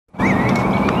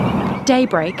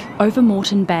Daybreak over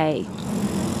Moreton Bay.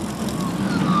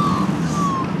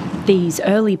 These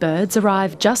early birds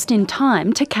arrive just in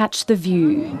time to catch the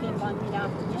view.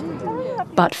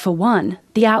 But for one,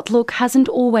 the outlook hasn't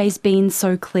always been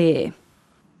so clear.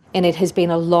 And it has been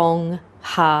a long,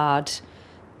 hard,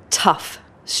 tough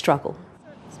struggle.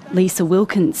 Lisa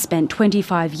Wilkins spent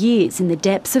 25 years in the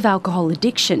depths of alcohol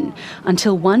addiction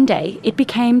until one day it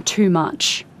became too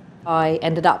much. I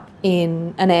ended up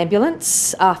in an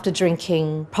ambulance after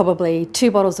drinking probably 2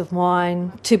 bottles of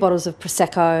wine, 2 bottles of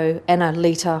Prosecco and a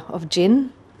litre of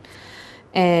gin,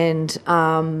 and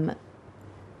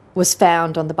was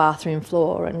found on the bathroom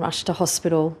floor and rushed to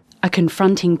hospital. A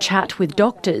confronting chat with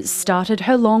doctors started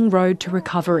her long road to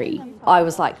recovery. I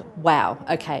was like, wow,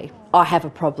 okay, I have a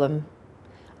problem.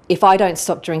 If I don't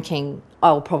stop drinking,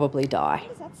 I'll probably die.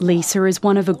 Lisa is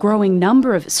one of a growing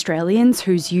number of Australians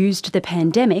who's used the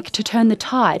pandemic to turn the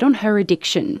tide on her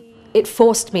addiction. It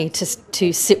forced me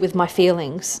to sit with my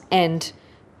feelings and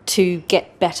to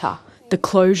get better. The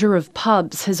closure of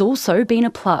pubs has also been a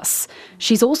plus.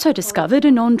 She's also discovered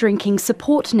a non-drinking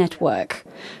support network.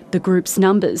 The group's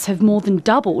numbers have more than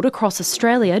doubled across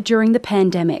Australia during the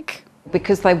pandemic.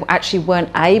 Because they actually weren't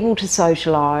able to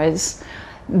socialise,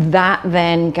 that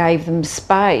then gave them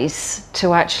space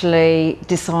to actually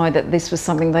decide that this was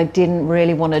something they didn't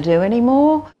really want to do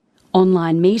anymore.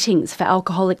 Online meetings for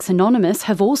Alcoholics Anonymous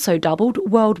have also doubled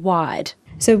worldwide.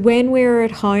 So when we were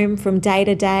at home from day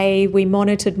to day, we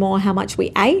monitored more how much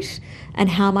we ate and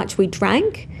how much we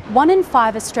drank. 1 in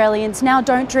 5 Australians now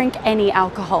don't drink any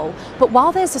alcohol. But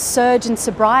while there's a surge in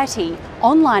sobriety,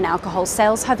 online alcohol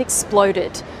sales have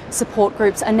exploded. Support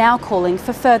groups are now calling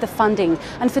for further funding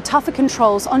and for tougher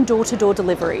controls on door-to-door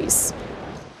deliveries.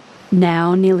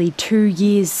 Now nearly 2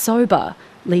 years sober,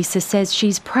 Lisa says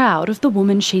she's proud of the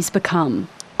woman she's become.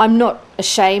 I'm not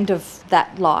ashamed of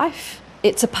that life.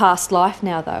 It's a past life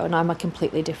now though, and I'm a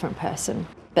completely different person.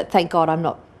 But thank God I'm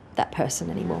not that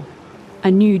person anymore. A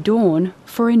new dawn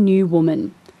for a new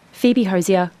woman. Phoebe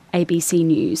Hosier, ABC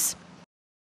News.